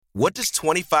What does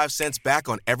 25 cents back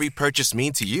on every purchase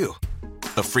mean to you?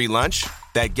 A free lunch?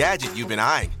 That gadget you've been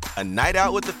eyeing? A night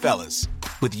out with the fellas?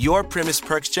 With your Primis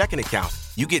Perks checking account,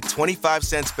 you get 25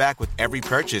 cents back with every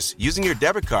purchase using your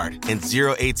debit card and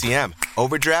zero ATM,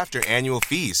 overdraft, or annual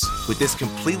fees. With this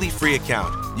completely free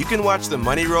account, you can watch the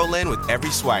money roll in with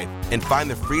every swipe and find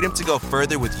the freedom to go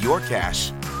further with your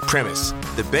cash. Primis,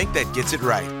 the bank that gets it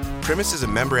right. Primis is a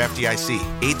member FDIC.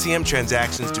 ATM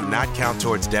transactions do not count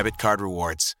towards debit card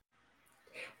rewards.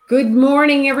 Good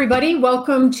morning, everybody.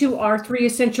 Welcome to our 3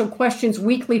 Essential Questions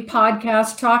weekly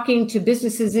podcast, talking to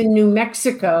businesses in New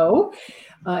Mexico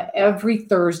every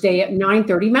Thursday at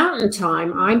 9:30 Mountain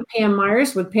Time. I'm Pam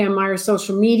Myers with Pam Myers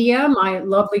Social Media. My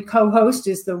lovely co-host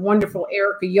is the wonderful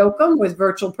Erica Yoakum with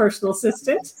Virtual Personal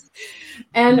Assistant.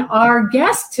 And our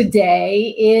guest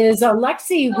today is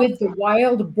Lexi with the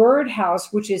Wild Bird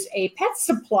House, which is a pet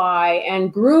supply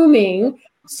and grooming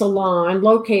salon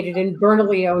located in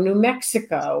Bernalillo, New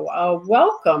Mexico.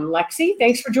 Welcome, Lexi.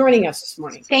 Thanks for joining us this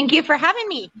morning. Thank you for having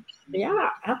me. Yeah,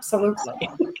 absolutely.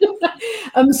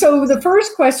 So the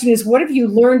first question is, what have you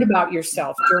learned about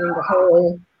yourself during the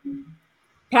whole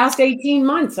past 18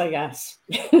 months, I guess?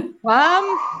 Do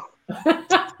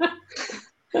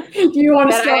you want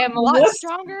to start? I am a lot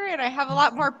stronger and I have a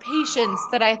lot more patience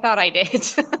than I thought I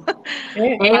did.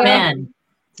 Amen.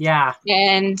 Yeah.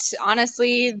 And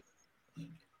honestly,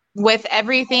 with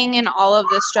everything and all of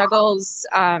the struggles,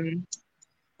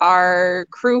 our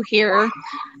crew here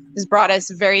has brought us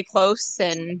very close,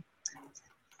 and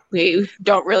we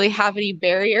don't really have any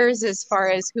barriers as far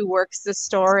as who works the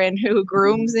store and who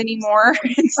grooms anymore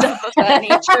and stuff of that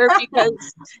nature,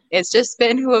 because it's just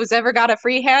been who's ever got a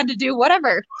free hand to do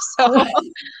whatever. So,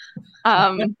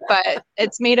 but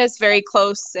it's made us very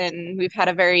close, and we've had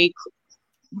a very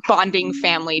bonding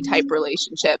family type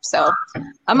relationship. So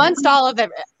amongst all of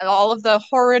the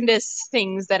horrendous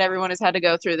things that everyone has had to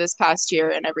go through this past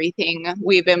year and everything,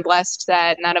 we've been blessed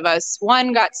that none of us,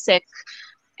 1, got sick,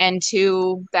 and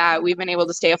 2, that we've been able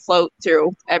to stay afloat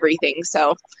through everything.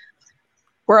 So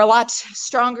we're a lot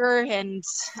stronger and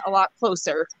a lot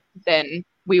closer than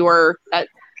we were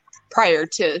prior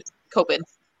to COVID.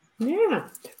 Yeah.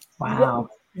 Wow.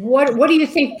 What do you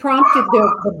think prompted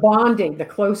the bonding, the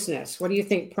closeness? What do you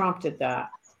think prompted that?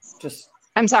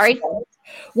 I'm sorry?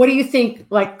 What do you think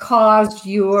caused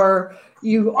you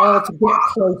all to get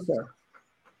closer?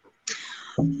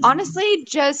 Honestly,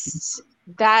 just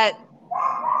that,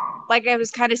 like I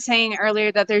was kind of saying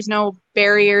earlier, that there's no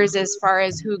barriers as far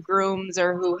as who grooms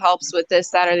or who helps with this,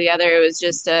 that, or the other. It was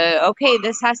just okay,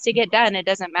 this has to get done. It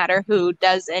doesn't matter who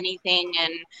does anything.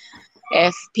 And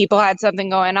if people had something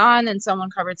going on and someone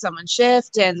covered someone's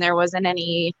shift and there wasn't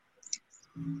any,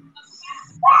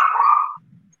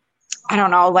 I don't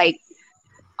know,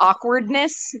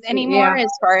 awkwardness anymore,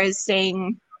 as far as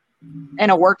staying in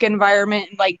a work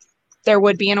environment like there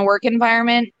would be in a work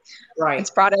environment. Right. It's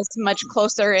brought us much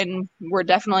closer, and we're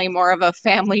definitely more of a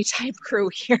family type crew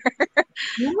here.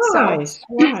 Nice.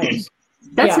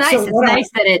 That's nice. So it's nice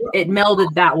that it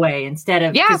melded that way instead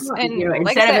of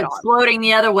instead of exploding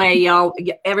the other way.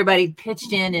 Everybody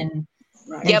pitched in and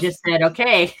just said,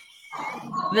 "Okay,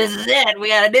 this is it. We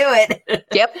got to do it."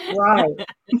 Yep.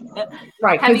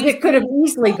 Right. Because it could have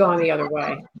easily gone the other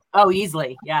way. Oh,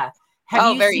 easily. Yeah.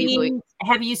 Easily.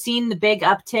 Have you seen the big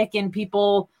uptick in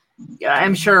people?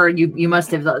 I'm sure you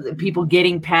must have, people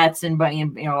getting pets and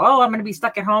I'm going to be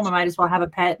stuck at home. I might as well have a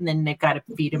pet, and then they've got to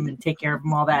feed them and take care of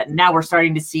them, all that. And now we're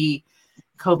starting to see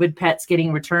COVID pets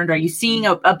getting returned. Are you seeing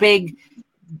a big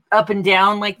up and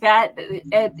down like that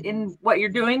in what you're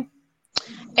doing?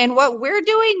 And what we're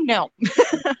doing? No.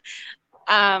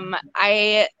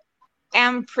 I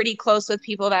am pretty close with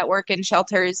people that work in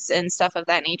shelters and stuff of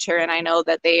that nature, and I know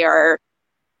that they are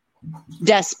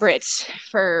desperate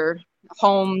for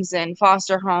homes and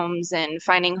foster homes and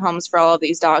finding homes for all of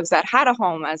these dogs that had a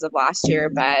home as of last year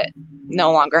but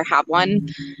no longer have one.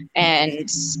 And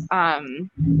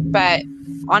but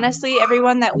honestly,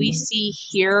 everyone that we see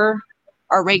here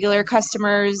are regular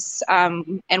customers,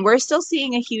 and we're still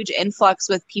seeing a huge influx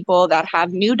with people that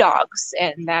have new dogs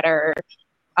and that are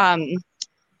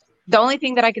the only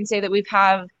thing that I can say that we've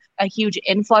had a huge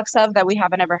influx of that we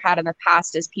haven't ever had in the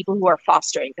past is people who are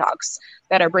fostering dogs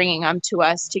that are bringing them to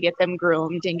us to get them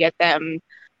groomed and get them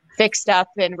fixed up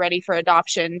and ready for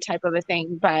adoption type of a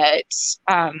thing. But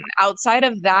outside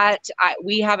of that,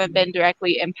 we haven't been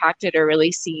directly impacted or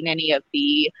really seen any of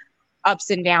the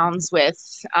ups and downs with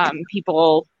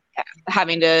people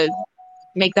having to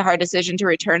make the hard decision to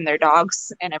return their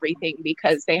dogs and everything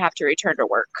because they have to return to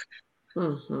work.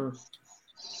 Mm-hmm.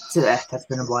 So that's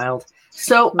been wild.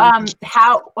 So,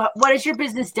 what has your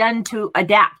business done to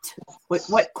adapt?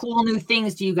 What cool new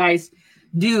things do you guys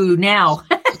do now?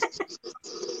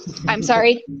 I'm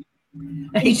sorry.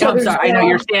 I'm sorry. I know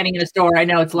you're standing in a store. I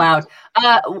know it's loud.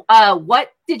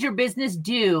 What did your business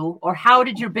do, or how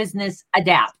did your business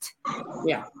adapt?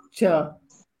 Yeah. Sure.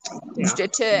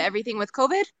 To everything with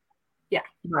COVID? Yeah.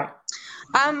 Right.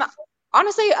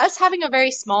 Honestly, us having a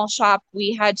very small shop,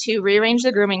 we had to rearrange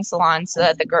the grooming salon so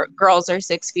that the girls are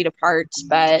 6 feet apart.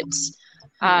 But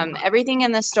everything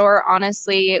in the store,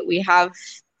 honestly, we have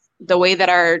the way that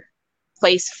our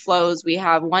place flows. We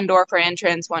have one door for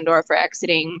entrance, one door for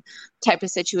exiting type of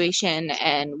situation.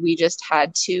 And we just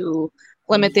had to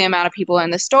limit the amount of people in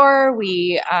the store.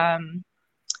 We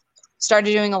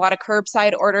started doing a lot of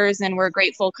curbside orders, and we're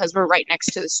grateful because we're right next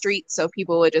to the street. So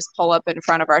people would just pull up in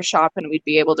front of our shop and we'd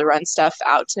be able to run stuff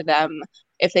out to them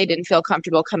if they didn't feel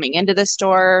comfortable coming into the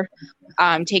store.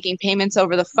 Taking payments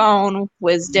over the phone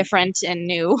was different and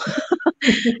new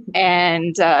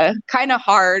and kind of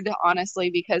hard,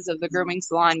 honestly, because of the grooming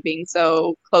salon being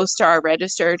so close to our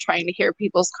register. Trying to hear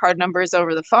people's card numbers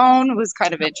over the phone was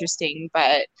kind of interesting,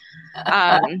 but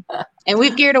and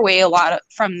we've geared away a lot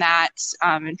from that,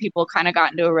 and people kind of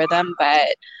got into a rhythm,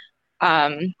 but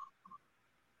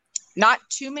not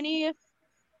too many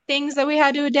things that we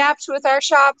had to adapt with our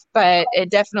shop, but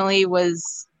it definitely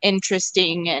was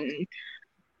interesting, and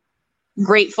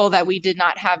grateful that we did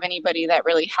not have anybody that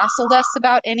really hassled us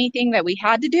about anything that we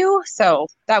had to do. So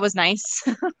that was nice.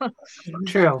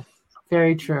 True.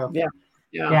 Very true.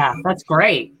 Yeah, that's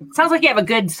great. Sounds like you have a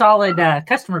good, solid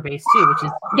customer base too, which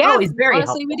is always very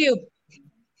honestly helpful. We do.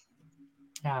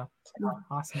 Yeah,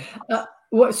 awesome.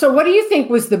 So what do you think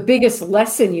was the biggest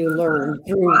lesson you learned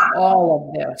through all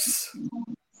of this?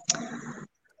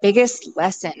 Biggest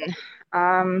lesson?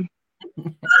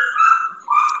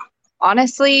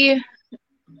 Honestly,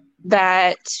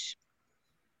 that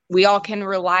we all can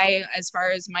rely, as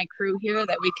far as my crew here,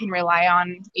 that we can rely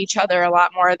on each other a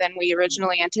lot more than we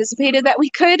originally anticipated that we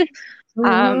could.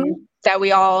 That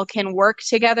we all can work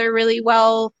together really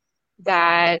well.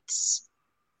 That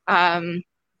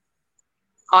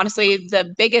honestly,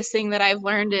 the biggest thing that I've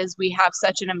learned is we have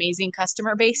such an amazing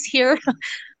customer base here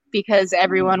because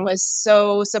everyone was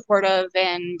so supportive,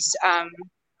 and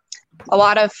a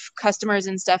lot of customers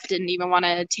and stuff didn't even want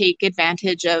to take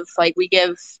advantage of, like, we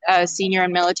give senior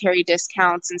and military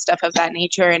discounts and stuff of that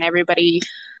nature, and everybody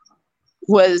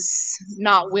was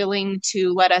not willing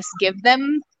to let us give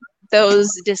them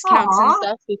those discounts and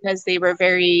stuff because they were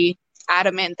very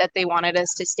adamant that they wanted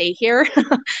us to stay here.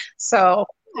 So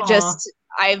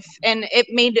and it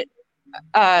made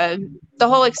the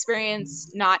whole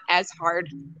experience not as hard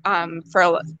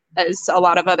as a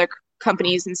lot of other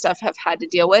companies and stuff have had to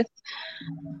deal with,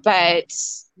 but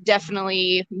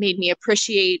definitely made me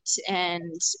appreciate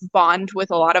and bond with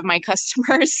a lot of my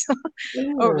customers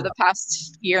over the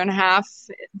past year and a half.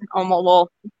 We're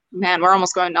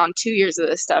almost going on 2 years of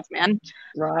this stuff, man.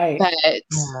 Right. But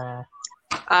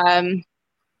I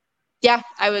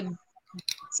would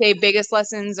say biggest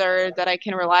lessons are that I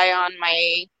can rely on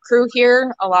my crew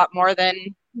here a lot more than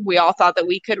we all thought that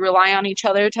we could rely on each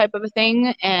other, type of a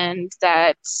thing, and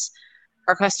that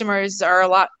our customers are a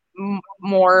lot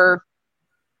more,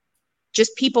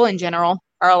 just people in general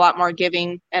are a lot more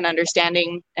giving and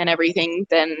understanding and everything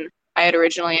than I had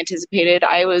originally anticipated.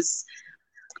 I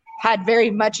had very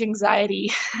much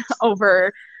anxiety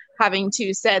over having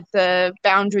to set the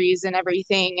boundaries and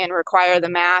everything and require the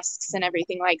masks and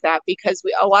everything like that, because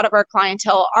a lot of our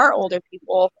clientele are older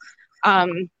people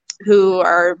who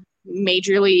are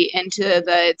majorly into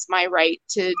it's my right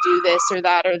to do this or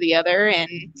that or the other. And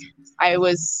I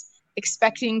was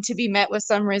expecting to be met with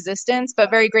some resistance, but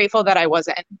very grateful that I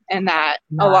wasn't, and that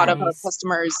a lot of our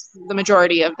customers, the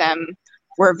majority of them,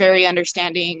 were very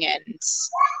understanding and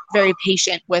very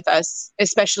patient with us,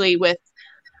 especially with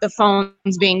the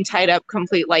phones being tied up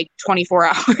complete, like 24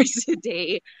 hours a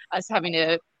day, us having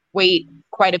to wait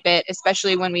quite a bit,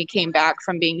 especially when we came back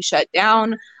from being shut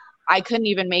down. I couldn't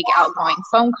even make outgoing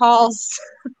phone calls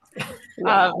because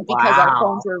our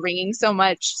phones were ringing so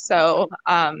much. So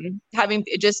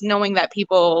knowing that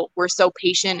people were so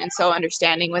patient and so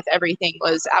understanding with everything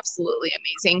was absolutely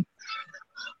amazing.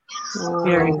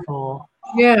 Very cool.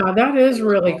 Yeah, that is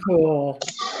really cool.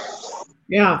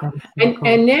 Yeah.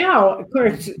 And now, of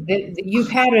course, you've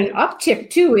had an uptick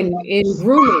too in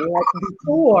grooming. Like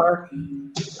before,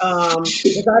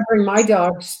 because I bring my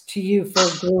dogs to you for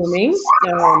grooming.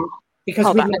 Because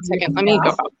hold on a second, let me go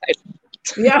outside.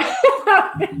 Yeah.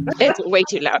 It's way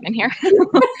too loud in here.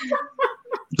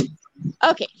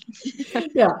 Okay.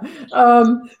 Yeah.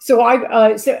 And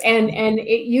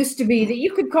it used to be that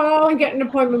you could call and get an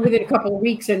appointment within a couple of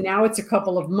weeks, and now it's a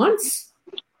couple of months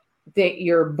that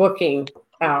you're booking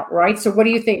out, right? So what do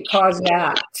you think caused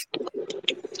that?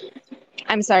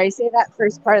 I'm sorry, say that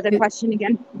first part of the question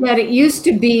again. That it used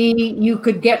to be you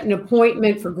could get an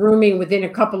appointment for grooming within a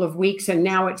couple of weeks, and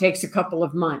now it takes a couple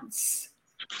of months.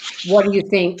 What do you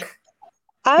think, is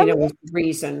the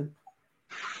reason?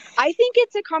 I think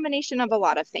it's a combination of a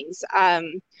lot of things.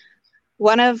 There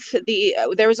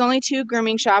was only 2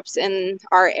 grooming shops in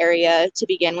our area to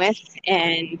begin with,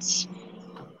 and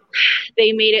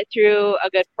they made it through a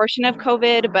good portion of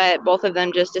COVID, but both of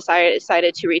them just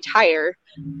decided to retire.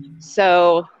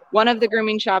 So one of the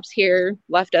grooming shops here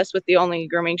left us with the only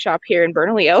grooming shop here in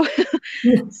Bernalillo.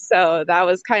 So that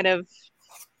was kind of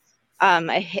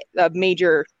a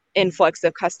major influx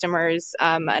of customers.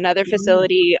 Another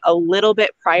facility a little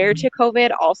bit prior to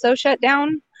COVID also shut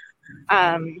down.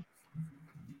 I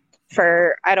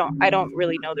don't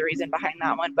really know the reason behind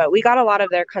that one, but we got a lot of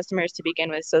their customers to begin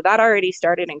with. So that already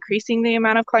started increasing the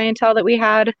amount of clientele that we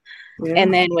had. Yeah.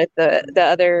 And then with the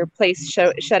other place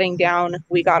shutting down,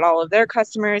 we got all of their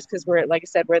customers because like I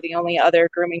said, we're the only other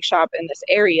grooming shop in this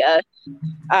area.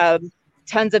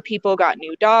 Tons of people got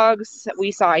new dogs.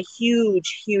 We saw a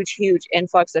huge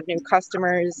influx of new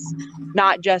customers,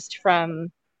 not just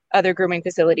from other grooming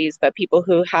facilities, but people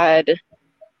who had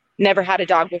never had a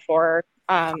dog before.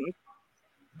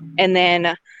 And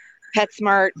then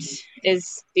PetSmart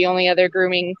is the only other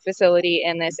grooming facility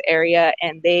in this area,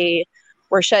 and they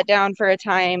were shut down for a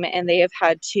time, and they have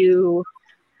had to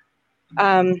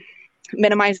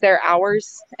minimize their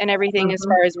hours and everything as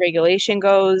far as regulation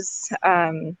goes.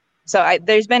 So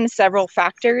there's been several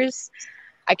factors.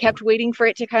 I kept waiting for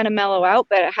it to kind of mellow out,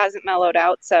 but it hasn't mellowed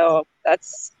out. So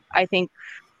that's, I think,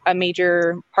 a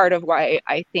major part of why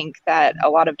I think that a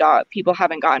lot of people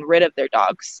haven't gotten rid of their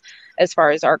dogs as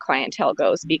far as our clientele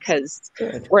goes, because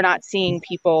we're not seeing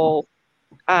people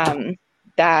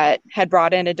that had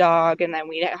brought in a dog and then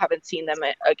we haven't seen them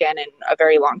again in a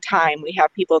very long time. We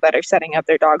have people that are setting up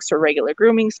their dogs for regular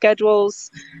grooming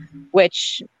schedules,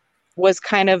 which was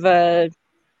kind of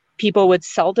people would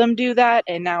seldom do that,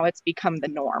 and now it's become the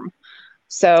norm.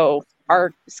 So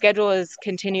our schedule is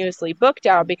continuously booked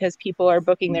out because people are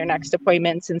booking their next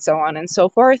appointments and so on and so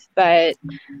forth. But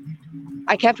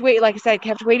I kept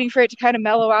waiting for it to kind of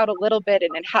mellow out a little bit,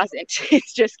 and it hasn't. It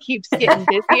just keeps getting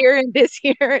busier and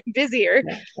busier and busier.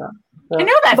 I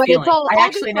know that feeling. I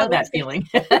actually know that feeling.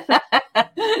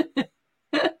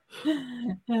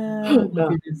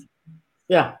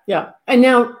 Yeah. And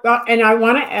now, and I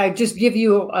want to just give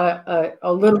you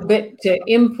a little bit to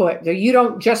input. You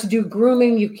don't just do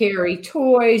grooming. You carry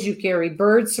toys, you carry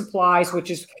bird supplies,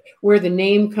 which is where the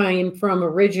name came from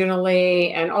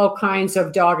originally, and all kinds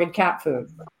of dog and cat food,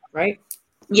 right?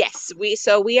 Yes. We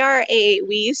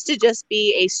used to just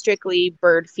be a strictly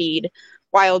bird feed,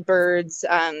 wild birds,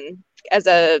 as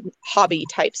a hobby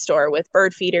type store with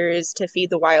bird feeders to feed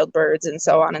the wild birds and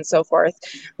so on and so forth.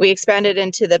 We expanded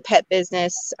into the pet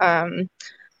business.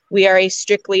 We are a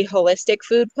strictly holistic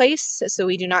food place, so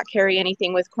we do not carry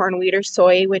anything with corn, wheat, or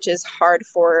soy, which is hard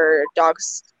for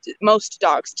most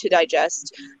dogs to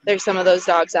digest. There's some of those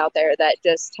dogs out there that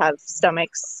just have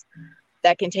stomachs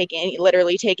that can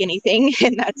literally take anything,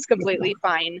 and that's completely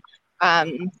fine.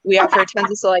 We offer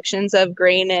tons of selections of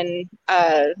grain and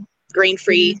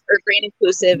grain-free or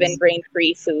grain-inclusive and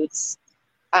grain-free foods,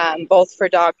 both for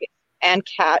dog and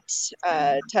cat.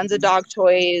 Tons of dog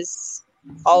toys,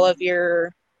 all of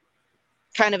your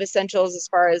kind of essentials as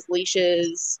far as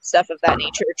leashes, stuff of that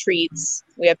nature, treats.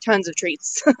 We have tons of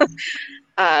treats.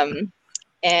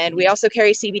 And we also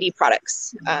carry CBD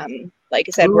products. Like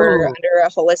I said, we're under a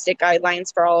holistic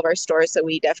guidelines for all of our stores, so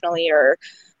we definitely are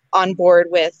on board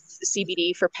with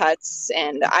CBD for pets.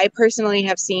 And I personally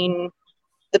have seen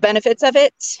the benefits of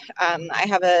it. I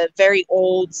have a very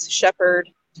old shepherd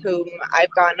whom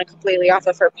I've gotten completely off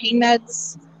of her pain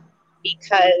meds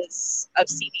because of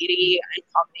CBD in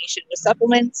combination with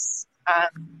supplements.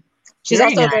 She's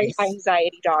very also nice. A very high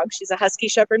anxiety dog. She's a husky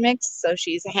shepherd mix, so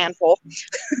she's a handful.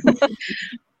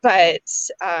 But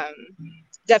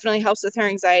definitely helps with her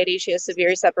anxiety. She has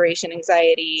severe separation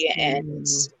anxiety, and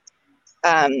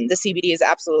the CBD is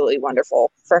absolutely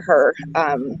wonderful for her.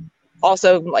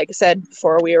 Also, like I said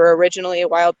before, we were originally a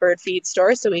wild bird feed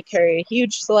store, so we carry a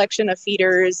huge selection of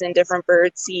feeders and different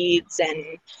bird seeds and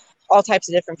all types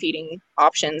of different feeding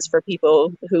options for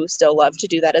people who still love to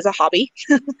do that as a hobby.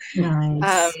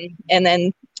 Nice. And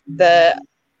then the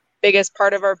biggest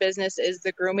part of our business is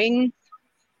the grooming.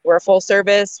 We're full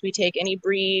service. We take any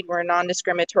breed. We're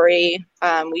non-discriminatory.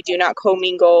 We do not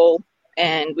commingle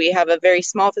And we have a very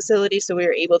small facility, so we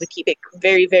were able to keep it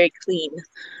very, very clean,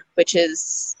 which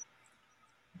is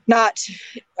not,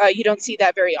 you don't see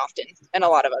that very often in a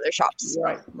lot of other shops.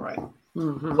 Right.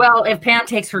 Mm-hmm. Well, if Pam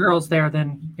takes her girls there,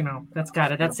 then, that's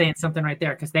saying something right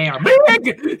there, because they are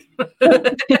big.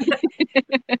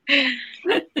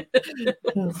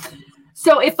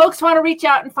 So if folks want to reach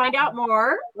out and find out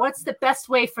more, what's the best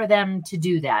way for them to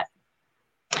do that?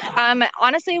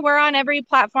 Honestly, we're on every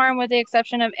platform with the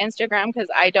exception of Instagram, because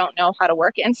I don't know how to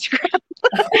work Instagram.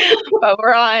 But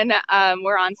we're on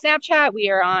Snapchat. We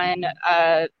are on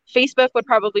Facebook. Would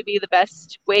probably be the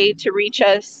best way to reach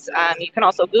us. You can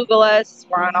also Google us.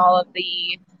 We're on all of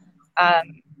the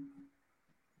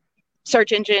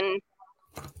search engine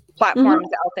platforms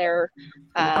out there.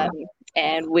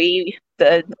 And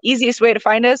the easiest way to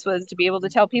find us was to be able to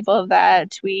tell people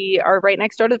that we are right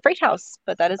next door to the Freight House,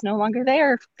 but that is no longer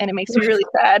there, and it makes me really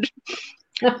sad.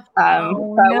 But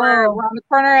we're on the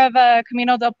corner of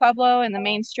Camino del Pueblo and the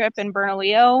main strip in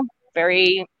Bernalillo.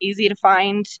 Very easy to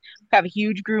find. We have a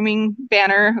huge grooming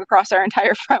banner across our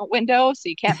entire front window, so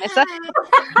you can't miss us.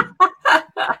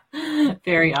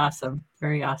 Very awesome.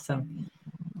 Very awesome.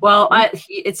 Well,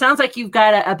 it sounds like you've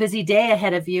got a busy day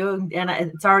ahead of you, and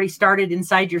it's already started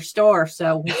inside your store.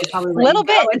 So we should probably a little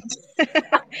bit.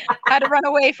 Had to run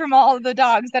away from all of the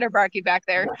dogs that are barking back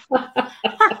there.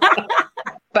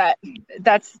 But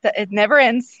it never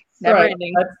ends. Never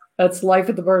ending. That's life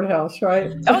at the birdhouse,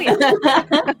 right? Oh yeah.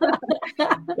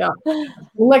 Yeah.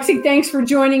 Well, Lexi, thanks for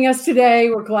joining us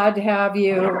today. We're glad to have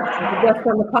you as a guest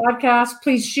on the podcast.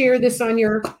 Please share this on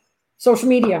your social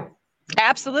media.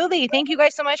 Absolutely. Thank you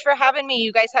guys so much for having me.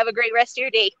 You guys have a great rest of your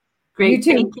day. Great. You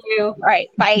too. Thank you. All right.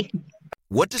 Bye.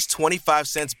 What does 25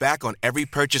 cents back on every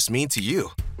purchase mean to you?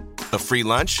 A free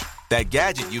lunch? That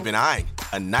gadget you've been eyeing?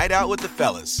 A night out with the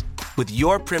fellas? With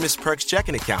your Primis Perks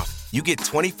checking account, you get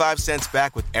 25 cents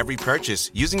back with every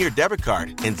purchase using your debit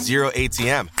card and zero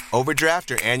ATM,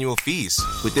 overdraft, or annual fees.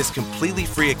 With this completely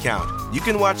free account, you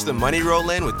can watch the money roll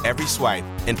in with every swipe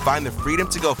and find the freedom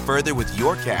to go further with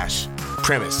your cash.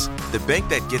 Primis, the bank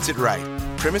that gets it right.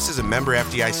 Primis is a member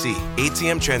FDIC.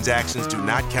 ATM transactions do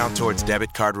not count towards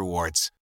debit card rewards.